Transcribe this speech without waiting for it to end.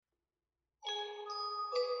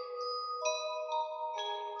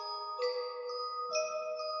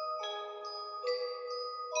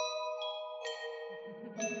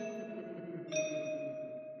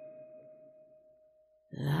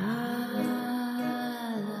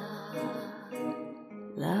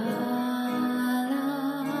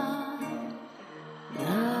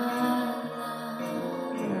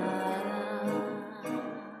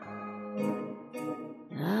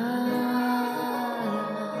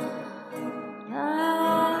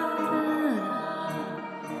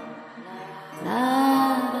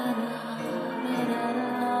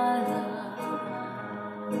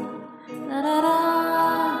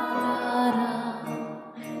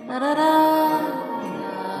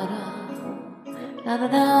A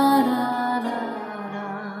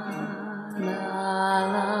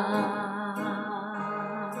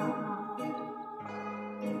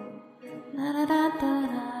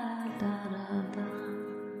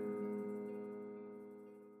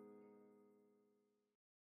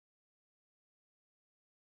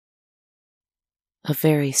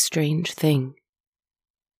very strange thing.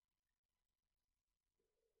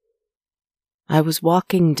 I was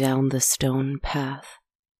walking down the stone path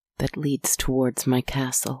that leads towards my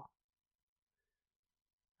castle.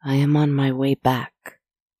 I am on my way back.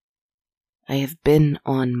 I have been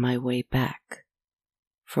on my way back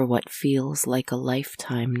for what feels like a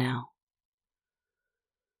lifetime now.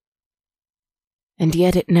 And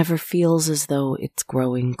yet it never feels as though it's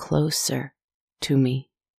growing closer to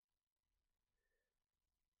me.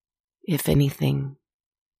 If anything,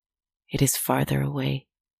 it is farther away,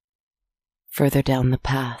 further down the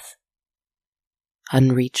path,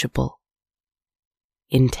 unreachable,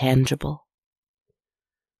 intangible.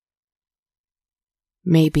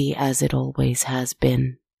 Maybe as it always has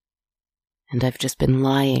been, and I've just been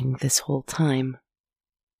lying this whole time.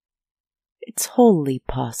 It's wholly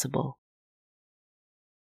possible.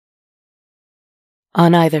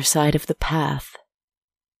 On either side of the path,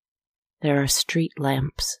 there are street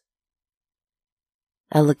lamps.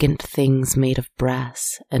 Elegant things made of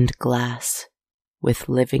brass and glass with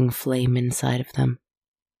living flame inside of them,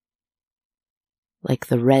 like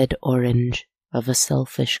the red orange of a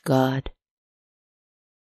selfish god.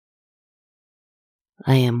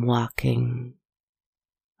 I am walking.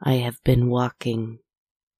 I have been walking.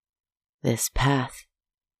 This path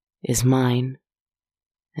is mine,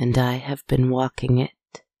 and I have been walking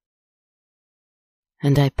it.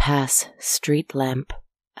 And I pass street lamp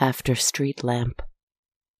after street lamp.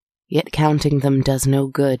 Yet counting them does no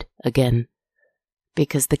good again,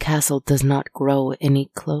 because the castle does not grow any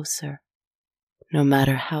closer, no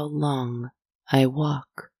matter how long I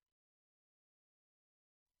walk.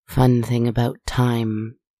 Fun thing about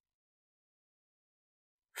time.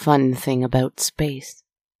 Fun thing about space.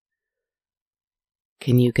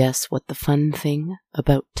 Can you guess what the fun thing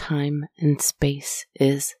about time and space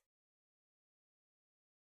is?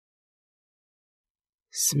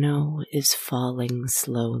 Snow is falling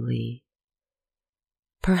slowly,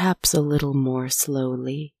 perhaps a little more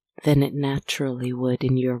slowly than it naturally would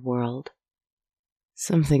in your world.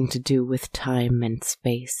 Something to do with time and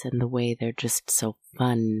space and the way they're just so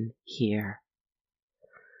fun here.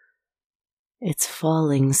 It's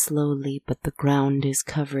falling slowly, but the ground is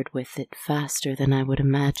covered with it faster than I would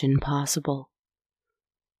imagine possible.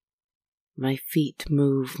 My feet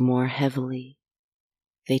move more heavily.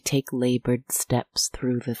 They take labored steps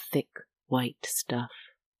through the thick white stuff.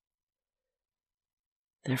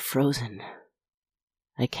 They're frozen.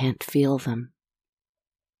 I can't feel them.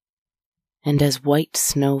 And as white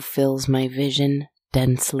snow fills my vision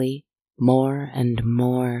densely, more and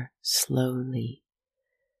more slowly,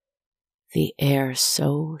 the air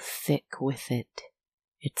so thick with it,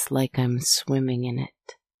 it's like I'm swimming in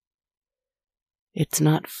it. It's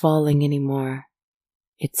not falling anymore.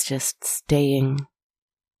 It's just staying,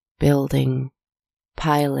 building,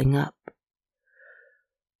 piling up.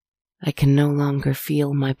 I can no longer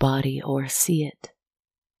feel my body or see it.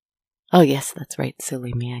 Oh yes, that's right,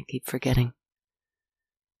 silly me, I keep forgetting.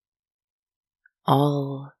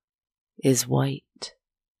 All is white.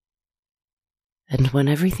 And when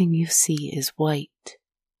everything you see is white,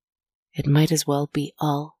 it might as well be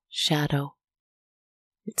all shadow.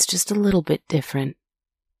 It's just a little bit different,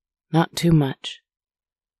 not too much.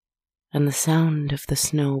 And the sound of the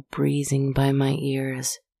snow breezing by my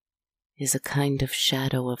ears is a kind of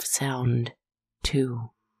shadow of sound, too.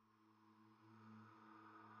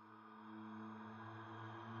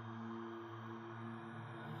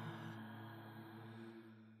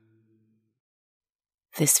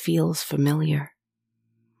 This feels familiar.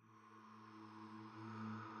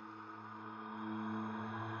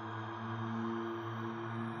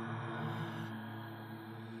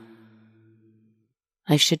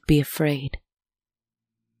 I should be afraid,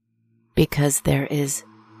 because there is,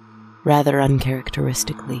 rather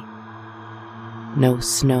uncharacteristically, no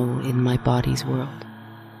snow in my body's world.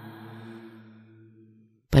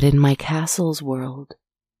 But in my castle's world,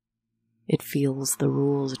 it feels the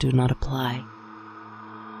rules do not apply.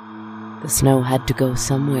 The snow had to go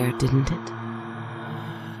somewhere, didn't it?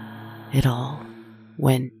 It all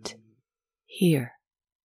went here.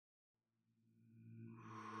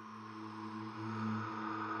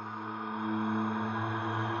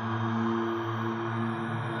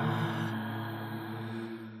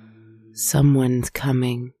 Someone's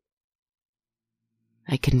coming.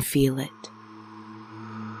 I can feel it.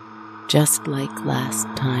 just like last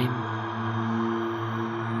time.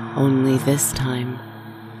 Only this time,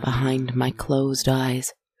 behind my closed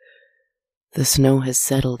eyes, the snow has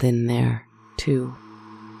settled in there, too.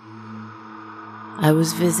 I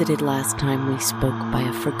was visited last time we spoke by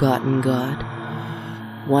a forgotten god,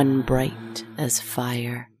 one bright as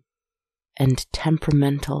fire, and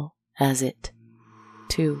temperamental as it,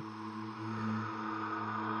 too.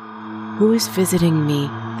 Who is visiting me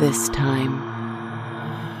this time,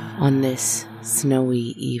 on this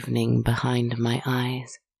snowy evening behind my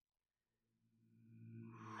eyes?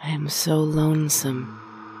 I am so lonesome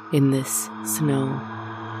in this snow.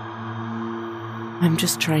 I'm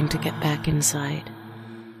just trying to get back inside,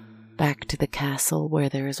 back to the castle where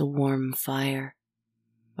there is a warm fire,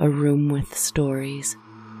 a room with stories,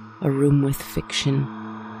 a room with fiction,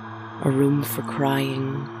 a room for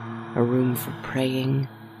crying, a room for praying,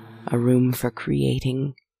 a room for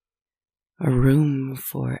creating, a room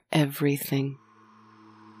for everything.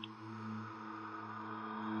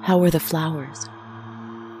 How are the flowers?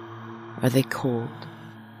 Are they cold?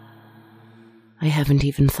 I haven't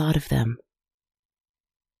even thought of them.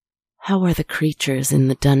 How are the creatures in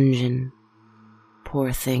the dungeon?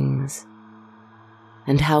 Poor things.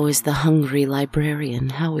 And how is the hungry librarian?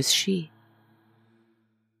 How is she?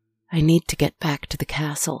 I need to get back to the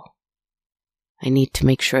castle. I need to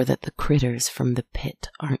make sure that the critters from the pit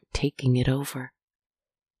aren't taking it over.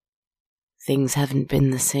 Things haven't been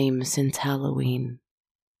the same since Halloween.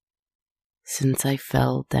 Since I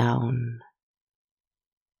fell down.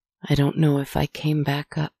 I don't know if I came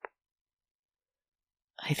back up.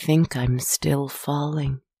 I think I'm still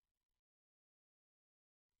falling.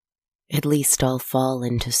 At least I'll fall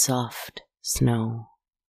into soft snow.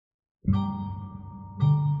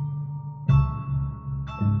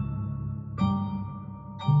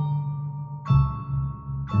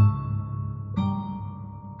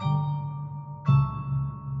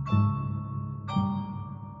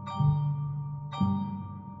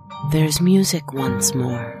 There's music once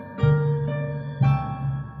more.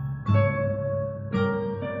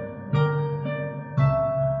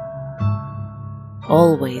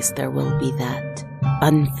 Always there will be that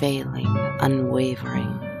unfailing,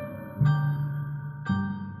 unwavering.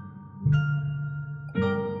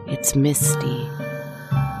 It's misty,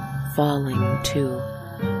 falling too,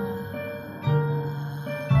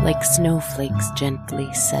 like snowflakes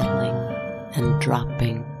gently settling and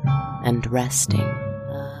dropping and resting.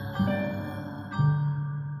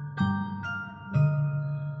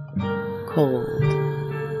 Cold,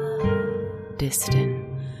 distant.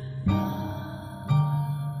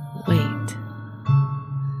 Wait,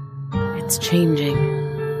 it's changing.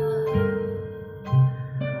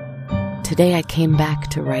 Today I came back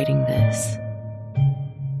to writing this.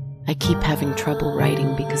 I keep having trouble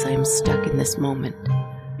writing because I am stuck in this moment.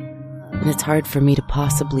 And it's hard for me to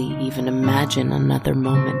possibly even imagine another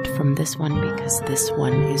moment from this one because this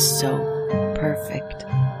one is so perfect.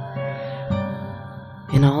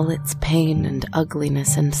 In all its pain and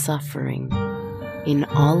ugliness and suffering, in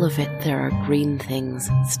all of it there are green things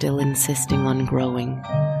still insisting on growing.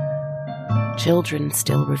 Children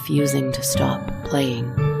still refusing to stop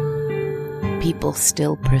playing. People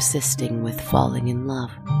still persisting with falling in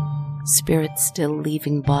love. Spirits still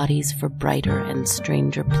leaving bodies for brighter and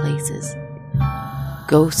stranger places.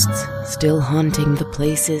 Ghosts still haunting the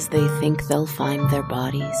places they think they'll find their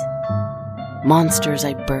bodies. Monsters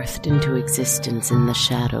I birthed into existence in the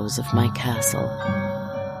shadows of my castle.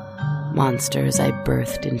 Monsters I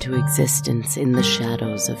birthed into existence in the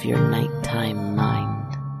shadows of your nighttime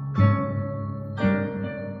mind.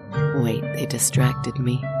 Wait, they distracted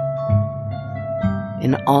me.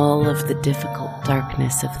 In all of the difficult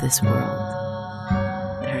darkness of this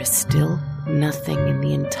world, there is still nothing in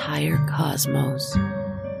the entire cosmos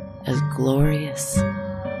as glorious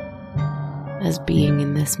as being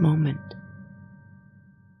in this moment.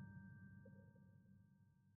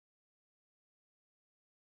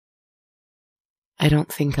 I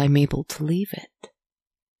don't think I'm able to leave it.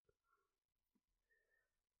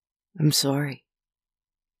 I'm sorry.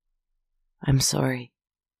 I'm sorry.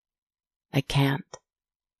 I can't.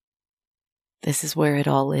 This is where it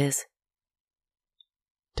all is.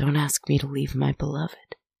 Don't ask me to leave my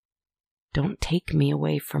beloved. Don't take me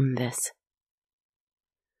away from this.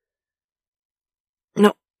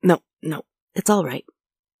 No. It's all right.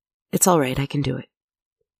 It's all right. I can do it.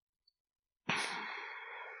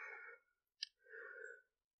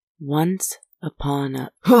 Once upon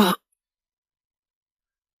a...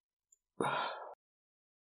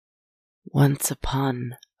 Once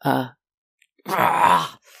upon a...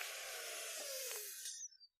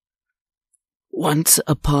 Once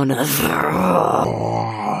upon a...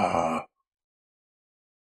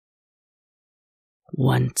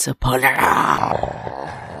 Once upon a...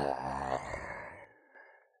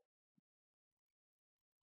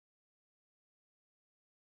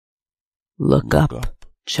 Look up,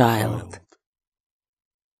 child.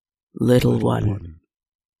 Little one.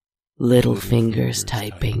 Little fingers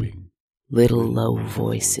typing. Little low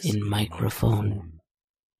voice in microphone.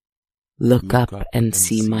 Look up and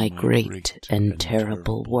see my great and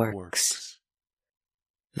terrible works.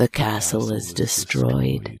 The castle is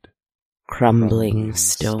destroyed, crumbling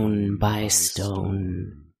stone by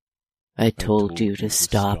stone. I told you to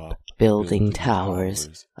stop building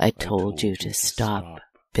towers. I told you to stop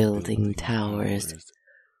building towers.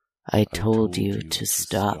 I told you to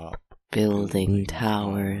stop building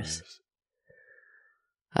towers.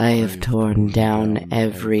 I have torn down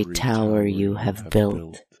every tower you have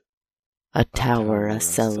built. A tower, a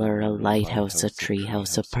cellar, a lighthouse, a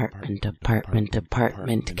treehouse, apartment,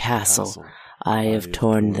 castle. I have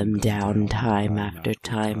torn them down time after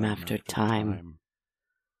time after time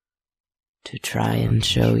to try and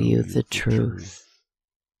show you the truth.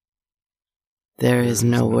 There is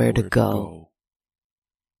nowhere to go.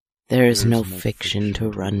 There is no fiction to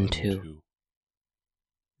run to.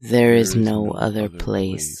 There is no other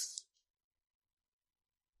place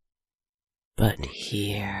but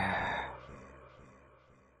here.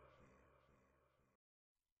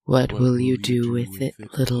 What will you do with it,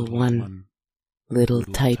 little one? Little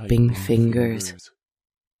typing fingers,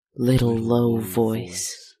 little low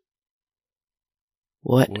voice.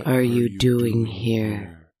 What are you doing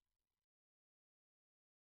here?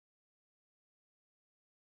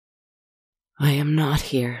 I am not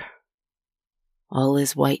here. All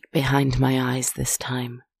is white behind my eyes this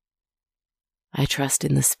time. I trust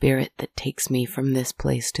in the spirit that takes me from this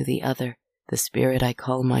place to the other, the spirit I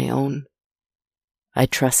call my own. I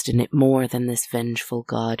trust in it more than this vengeful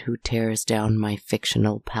god who tears down my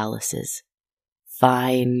fictional palaces.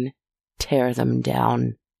 Fine, tear them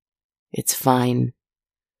down. It's fine.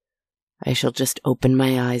 I shall just open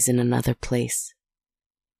my eyes in another place.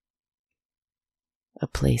 A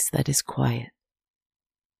place that is quiet.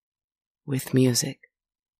 With music.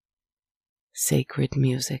 Sacred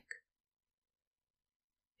music.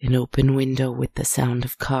 An open window with the sound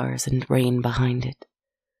of cars and rain behind it.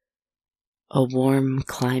 A warm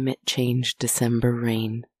climate change December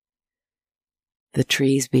rain. The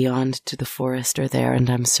trees beyond to the forest are there, and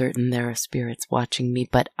I'm certain there are spirits watching me,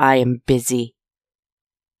 but I am busy.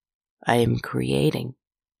 I am creating.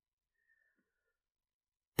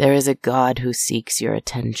 There is a God who seeks your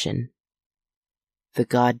attention. The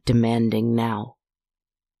God demanding now.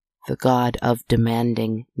 The God of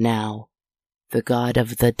demanding now. The God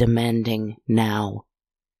of the demanding now.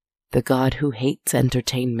 The God who hates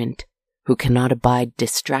entertainment, who cannot abide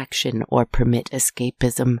distraction or permit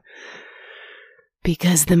escapism,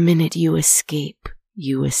 because the minute you escape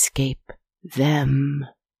them.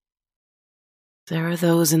 There are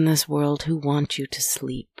those in this world who want you to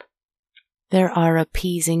sleep. There are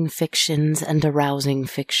appeasing fictions and arousing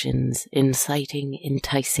fictions, inciting,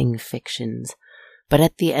 enticing fictions, but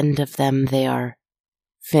at the end of them they are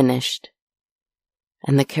finished,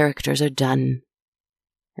 and the characters are done,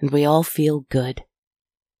 and we all feel good.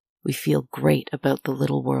 We feel great about the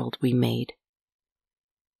little world we made.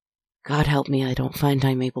 God help me, I don't find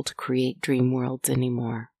I'm able to create dream worlds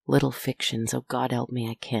anymore. Little fictions, oh God help me,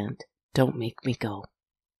 I can't. Don't make me go.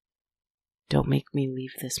 Don't make me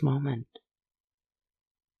leave this moment.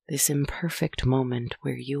 This imperfect moment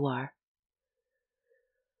where you are.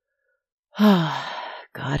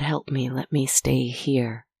 God help me, let me stay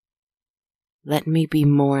here. Let me be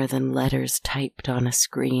more than letters typed on a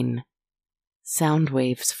screen. Sound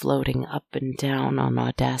waves floating up and down on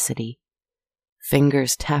Audacity,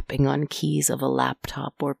 fingers tapping on keys of a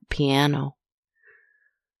laptop or piano.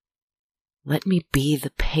 Let me be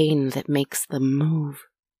the pain that makes them move.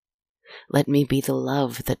 Let me be the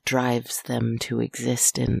love that drives them to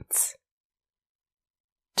existence.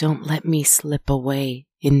 Don't let me slip away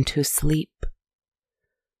into sleep.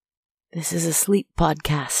 This is a sleep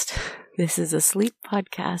podcast. This is a sleep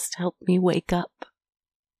podcast. Help me wake up.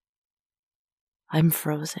 I'm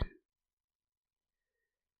frozen.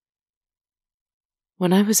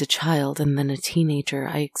 When I was a child and then a teenager,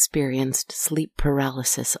 I experienced sleep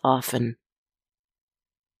paralysis often.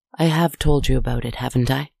 I have told you about it,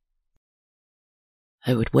 haven't I?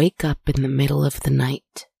 I would wake up in the middle of the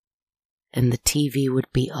night, and the TV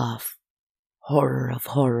would be off. Horror of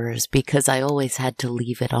horrors, because I always had to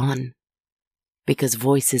leave it on. Because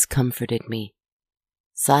voices comforted me.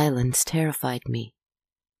 Silence terrified me.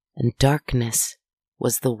 And darkness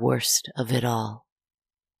was the worst of it all.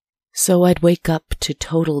 So I'd wake up to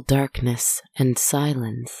total darkness and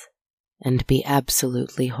silence, and be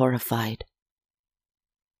absolutely horrified.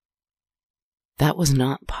 That was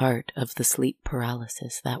not part of the sleep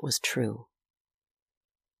paralysis, that was true.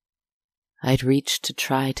 I'd reached to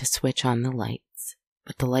try to switch on the lights,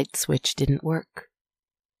 but the light switch didn't work.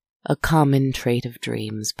 A common trait of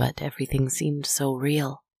dreams, but everything seemed so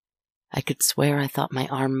real. I could swear I thought my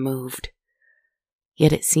arm moved.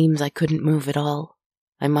 Yet it seems I couldn't move at all.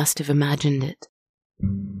 I must have imagined it.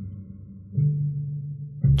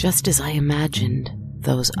 Just as I imagined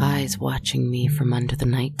those eyes watching me from under the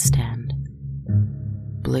nightstand.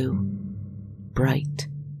 Blue, bright,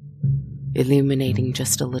 illuminating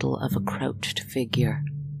just a little of a crouched figure,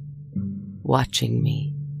 watching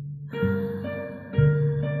me.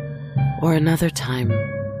 Or another time,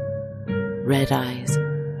 red eyes,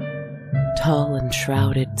 tall and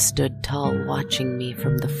shrouded, stood tall, watching me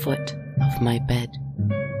from the foot of my bed.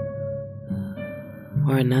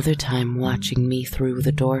 Or another time, watching me through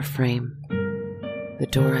the door frame, the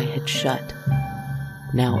door I had shut,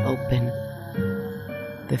 now open.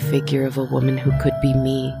 The figure of a woman who could be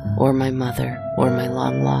me, or my mother, or my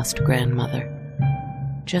long-lost grandmother,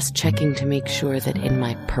 just checking to make sure that in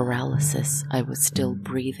my paralysis I was still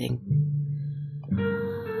breathing.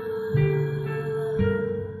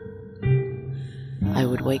 I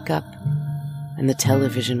would wake up, and the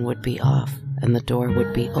television would be off, and the door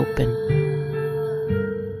would be open.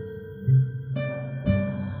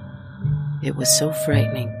 It was so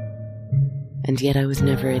frightening, and yet I was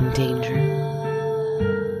never in danger.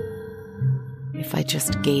 If I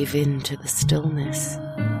just gave in to the stillness,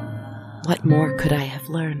 what more could I have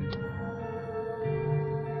learned?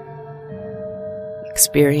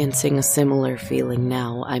 Experiencing a similar feeling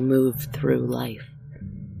now, I moved through life,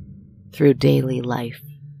 through daily life,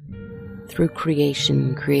 through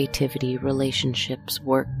creation, creativity, relationships,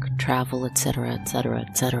 work, travel, etc., etc.,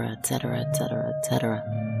 etc., etc., etc., etc.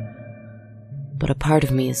 But a part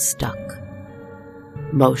of me is stuck,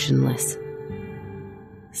 motionless,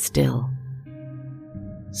 still,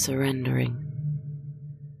 surrendering.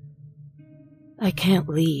 I can't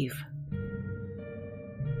leave.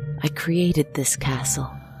 I created this castle.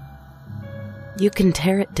 You can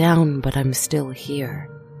tear it down, but I'm still here.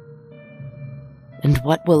 And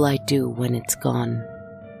what will I do when it's gone?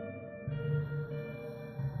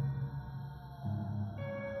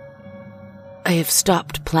 I have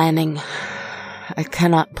stopped planning. I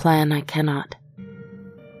cannot plan, I cannot.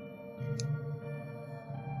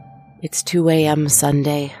 It's 2 a.m.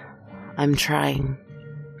 Sunday. I'm trying.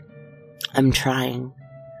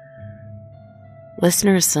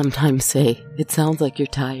 Listeners sometimes say, it sounds like you're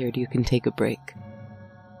tired, you can take a break.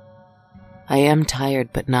 I am tired,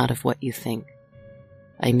 but not of what you think.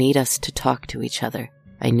 I need us to talk to each other.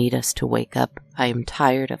 I need us to wake up. I am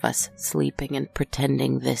tired of us sleeping and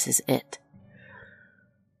pretending this is it.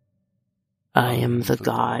 I am the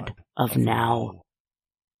god of now.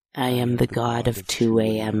 I am the god of 2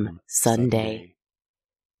 a.m. Sunday.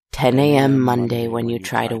 10 a.m. Monday when you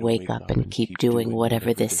try to wake up and keep doing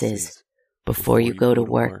whatever this is before you go to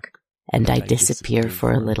work and I disappear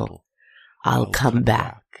for a little. I'll come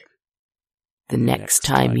back. The next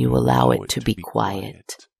time you allow it to be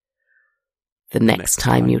quiet. The next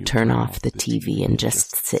time you turn off the TV and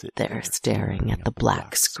just sit there staring at the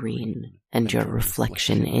black screen and your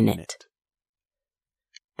reflection in it.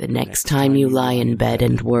 The next time you lie in bed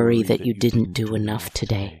and worry that you didn't do enough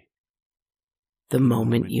today. The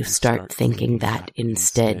moment you start thinking that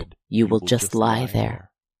instead, you will just lie there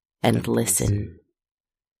and listen.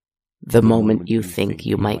 The moment you think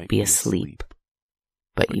you might be asleep,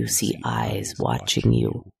 but you see eyes watching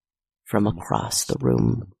you from across the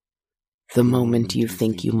room. The moment you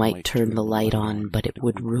think you might turn the light on, but it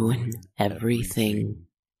would ruin everything.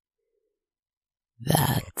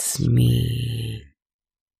 That's me.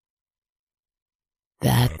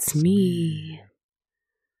 That's me.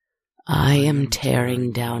 I am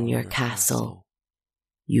tearing down your castle.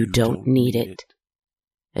 You don't need it.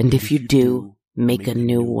 And if you do, make a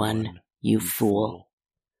new one, you fool.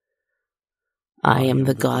 I am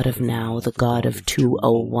the god of now, the god of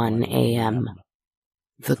 2:01 a.m.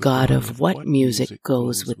 The god of what music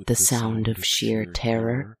goes with the sound of sheer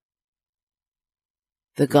terror.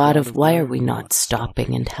 The god of why are we not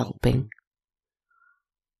stopping and helping.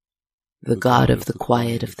 The god of the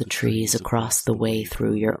quiet of the trees across the way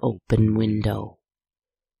through your open window.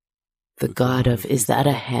 The god of is that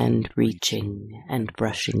a hand reaching and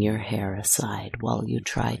brushing your hair aside while you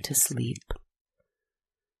try to sleep.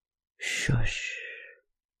 Shush,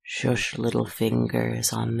 shush little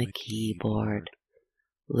fingers on the keyboard,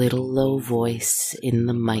 little low voice in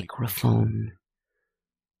the microphone,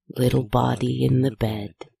 little body in the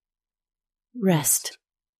bed. Rest,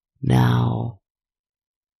 Now,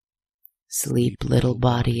 sleep, little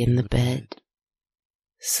body in the bed.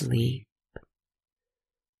 Sleep,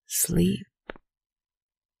 sleep,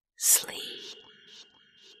 sleep.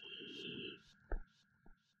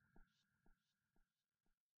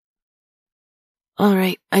 All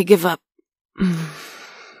right, I give up.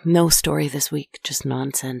 No story this week, just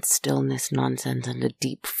nonsense, stillness, nonsense, and a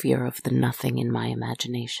deep fear of the nothing in my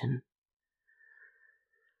imagination.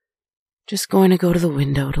 Just going to go to the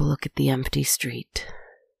window to look at the empty street.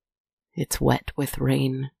 It's wet with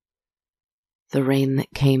rain. The rain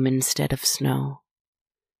that came instead of snow.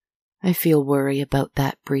 I feel worry about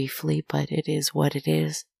that briefly, but it is what it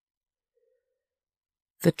is.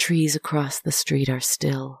 The trees across the street are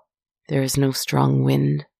still. There is no strong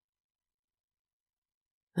wind.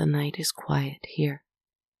 The night is quiet here.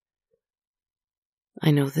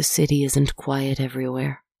 I know the city isn't quiet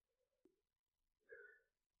everywhere.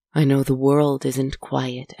 I know the world isn't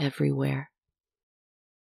quiet everywhere.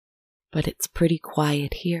 But it's pretty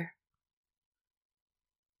quiet here.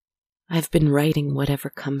 I've been writing whatever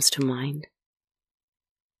comes to mind.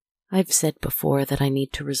 I've said before that I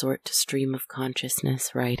need to resort to stream of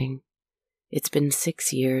consciousness writing. It's been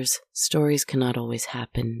 6 years. Stories cannot always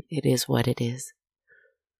happen. It is what it is.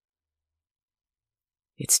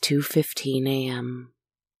 It's 2:15 a.m.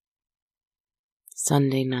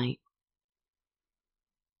 Sunday night.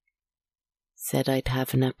 Said I'd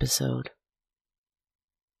have an episode.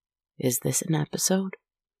 Is this an episode?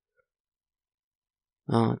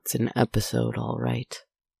 Oh, it's an episode, all right.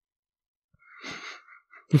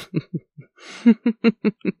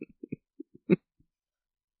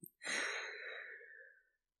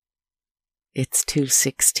 It's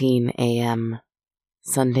 2:16 a.m.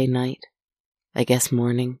 Sunday night. I guess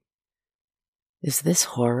morning. Is this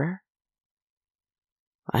horror?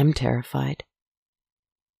 I'm terrified.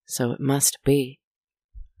 So it must be.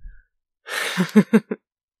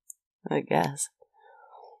 I guess.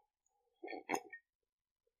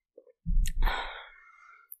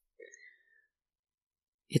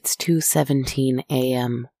 It's 2:17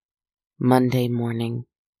 a.m. Monday morning.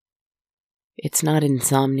 It's not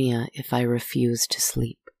insomnia if I refuse to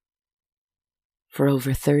sleep. For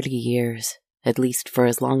over 30 years, at least for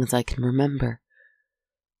as long as I can remember,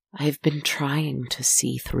 I have been trying to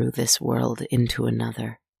see through this world into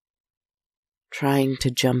another. Trying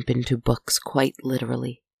to jump into books quite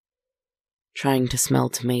literally. Trying to smell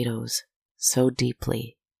tomatoes so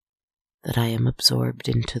deeply that I am absorbed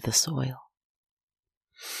into the soil.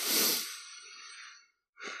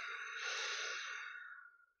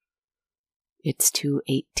 It's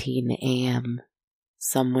 2:18 a.m.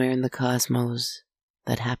 somewhere in the cosmos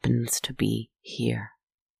that happens to be here.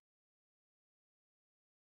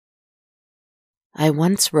 I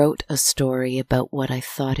once wrote a story about what I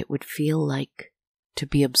thought it would feel like to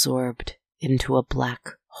be absorbed into a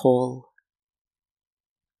black hole.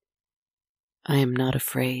 I am not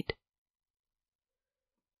afraid.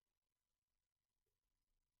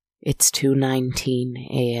 It's 2:19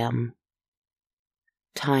 a.m.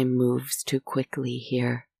 Time moves too quickly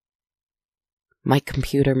here. My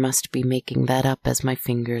computer must be making that up as my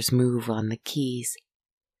fingers move on the keys.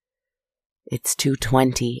 It's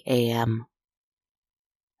 2:20 a.m.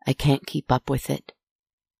 I can't keep up with it.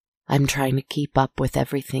 I'm trying to keep up with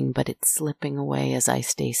everything, but it's slipping away as I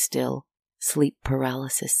stay still, sleep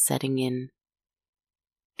paralysis setting in.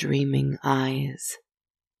 Dreaming eyes.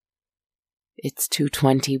 It's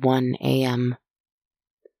 2:21 a.m.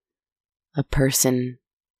 A person,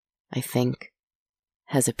 I think,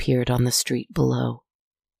 has appeared on the street below,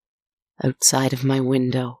 outside of my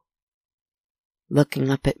window, looking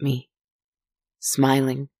up at me,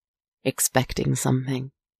 smiling, expecting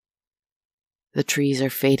something. The trees are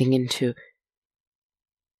fading into...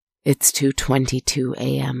 It's 2:22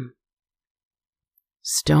 a.m.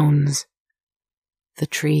 Stones. The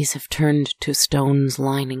trees have turned to stones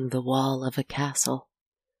lining the wall of a castle.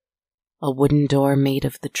 A wooden door made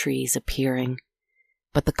of the trees appearing,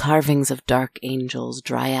 but the carvings of dark angels,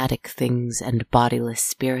 dryadic things, and bodiless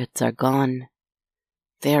spirits are gone.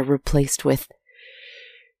 They are replaced with...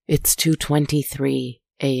 It's 2:23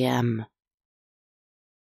 a.m.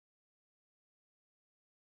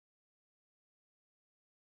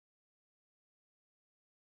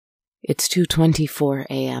 It's 2:24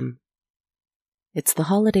 a.m. It's the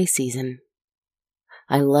holiday season.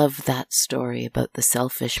 I love that story about the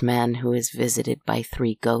selfish man who is visited by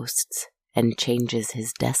 3 ghosts and changes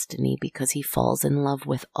his destiny because he falls in love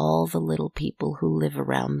with all the little people who live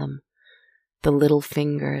around them, the little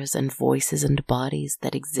fingers and voices and bodies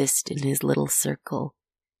that exist in his little circle.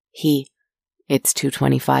 He, it's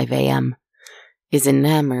 2:25 a.m., is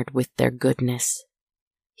enamored with their goodness.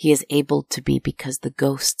 he is able to be because the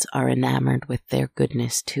ghosts are enamored with their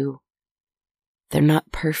goodness too. They're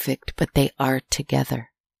not perfect, but they are together.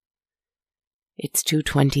 It's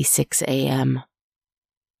 2:26 a.m.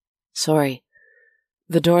 Sorry,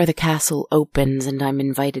 the door of the castle opens and I'm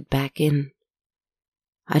invited back in.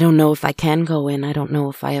 I don't know if I can go in, I don't know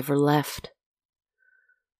if I ever left.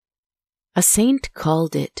 A saint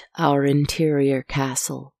called it our interior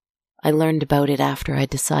castle. I learned about it after I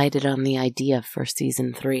decided on the idea for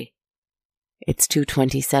season 3. It's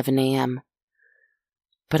 2:27 a.m.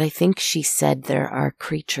 But I think she said there are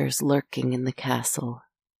creatures lurking in the castle.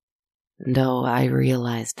 And oh, I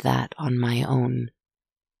realized that on my own.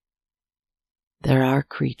 There are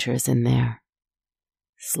creatures in there,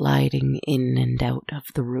 sliding in and out of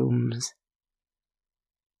the rooms.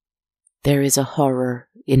 There is a horror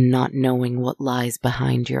in not knowing what lies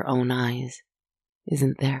behind your own eyes,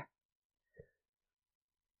 isn't there?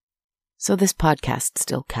 So this podcast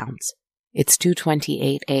still counts. It's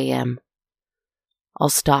 2:28 a.m. I'll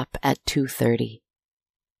stop at 2:30.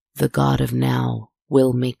 The God of now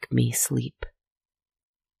will make me sleep.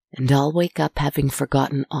 And I'll wake up having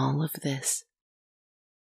forgotten all of this.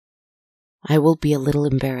 I will be a little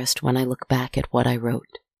embarrassed when I look back at what I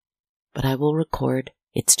wrote, but I will record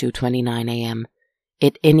it's 2:29 a.m.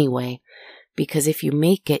 it anyway, because if you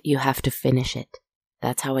make it, you have to finish it.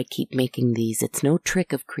 That's how I keep making these. It's no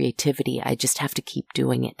trick of creativity. I just have to keep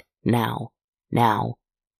doing it. Now.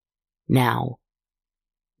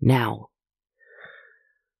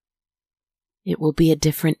 It will be a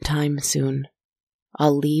different time soon.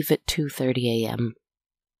 I'll leave at 2:30 a.m.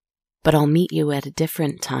 But I'll meet you at a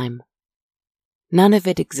different time. None of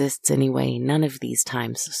it exists anyway, none of these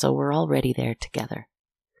times, so we're already there together.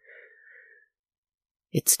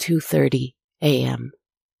 It's 2:30 a.m.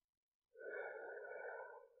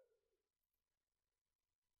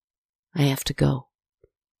 I have to go.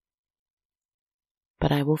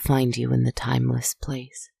 But I will find you in the timeless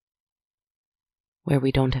place, where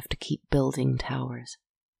we don't have to keep building towers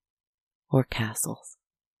or castles.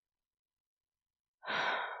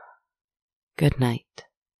 Good night.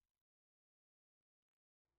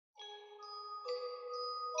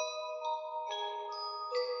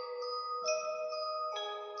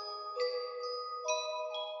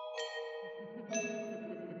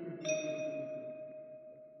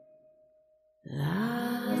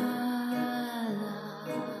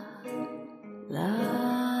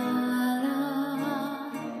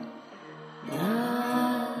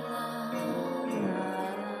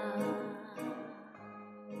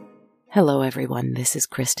 Hello everyone, this is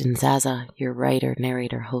Kristen Zaza, your writer,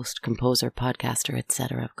 narrator, host, composer, podcaster,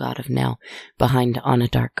 etc. of God of Now, behind On a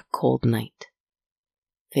Dark, Cold Night.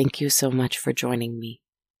 Thank you so much for joining me,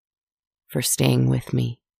 for staying with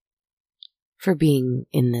me, for being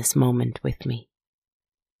in this moment with me.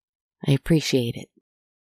 I appreciate it.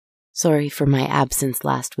 Sorry for my absence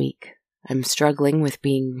last week. I'm struggling with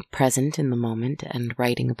being present in the moment and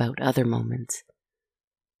writing about other moments.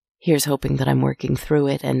 Here's hoping that I'm working through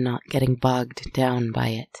it and not getting bogged down by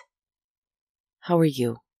it. How are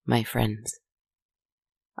you, my friends?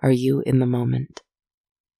 Are you in the moment?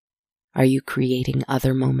 Are you creating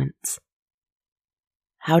other moments?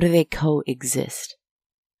 How do they coexist?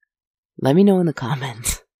 Let me know in the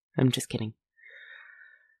comments. I'm just kidding.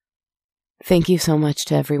 Thank you so much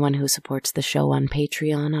to everyone who supports the show on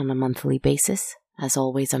Patreon on a monthly basis. As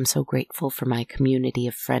always, I'm so grateful for my community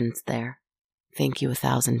of friends there. Thank you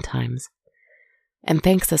 1,000 times. And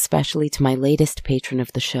thanks especially to my latest patron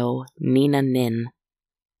of the show, Nina Nin.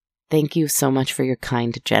 Thank you so much for your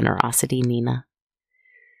kind generosity, Nina.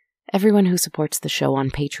 Everyone who supports the show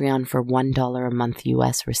on Patreon for $1 a month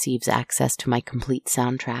US receives access to my complete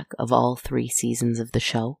soundtrack of all 3 seasons of the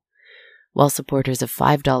show, while supporters of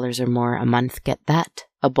 $5 or more a month get that,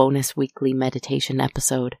 a bonus weekly meditation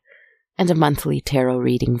episode, and a monthly tarot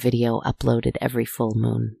reading video uploaded every full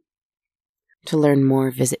moon. To learn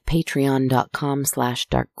more, visit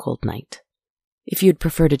patreon.com/darkcoldnight. If you'd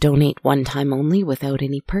prefer to donate one time only without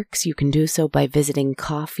any perks, you can do so by visiting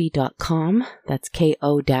ko-fi.com, that's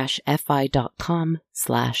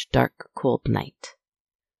ko-fi.com/darkcoldnight.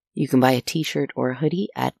 You can buy a t-shirt or a hoodie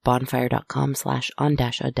at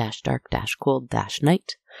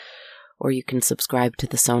bonfire.com/on-a-dark-cold-night, or you can subscribe to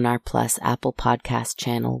the Sonar Plus Apple Podcast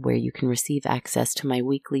channel, where you can receive access to my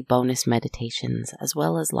weekly bonus meditations, as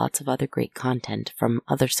well as lots of other great content from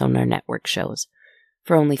other Sonar Network shows,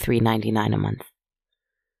 for only $3.99 a month.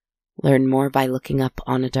 Learn more by looking up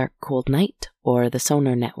On a Dark Cold Night or the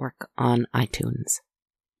Sonar Network on iTunes.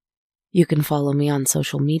 You can follow me on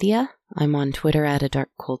social media. I'm on Twitter at A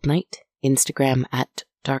Dark Cold Night, Instagram at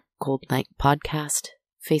Dark Cold Night Podcast,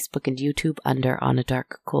 Facebook and YouTube under On a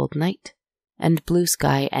Dark Cold Night, and Blue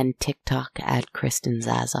Sky and TikTok at Kristen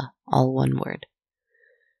Zaza, all one word.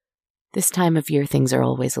 This time of year things are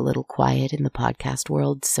always a little quiet in the podcast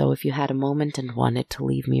world, so if you had a moment and wanted to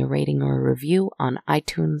leave me a rating or a review on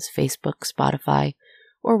iTunes, Facebook, Spotify,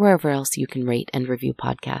 or wherever else you can rate and review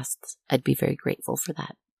podcasts, I'd be very grateful for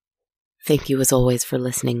that. Thank you as always for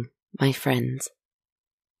listening, my friends.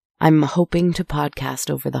 I'm hoping to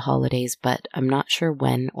podcast over the holidays, but I'm not sure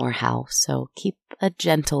when or how, so keep a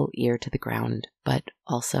gentle ear to the ground, but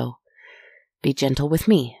also be gentle with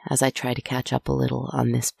me as I try to catch up a little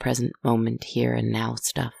on this present moment here and now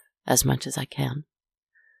stuff as much as I can.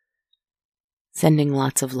 Sending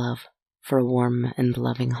lots of love for a warm and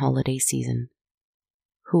loving holiday season,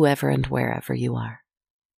 whoever and wherever you are.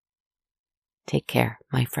 Take care,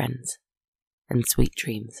 my friends, and sweet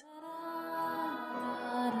dreams.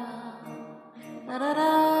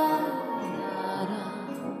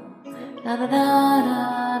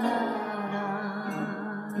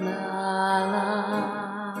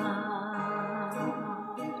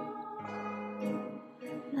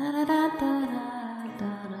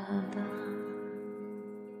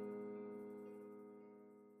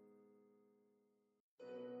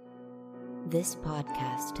 This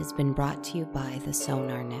podcast has been brought to you by the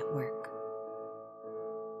Sonar Network.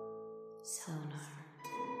 Sonar.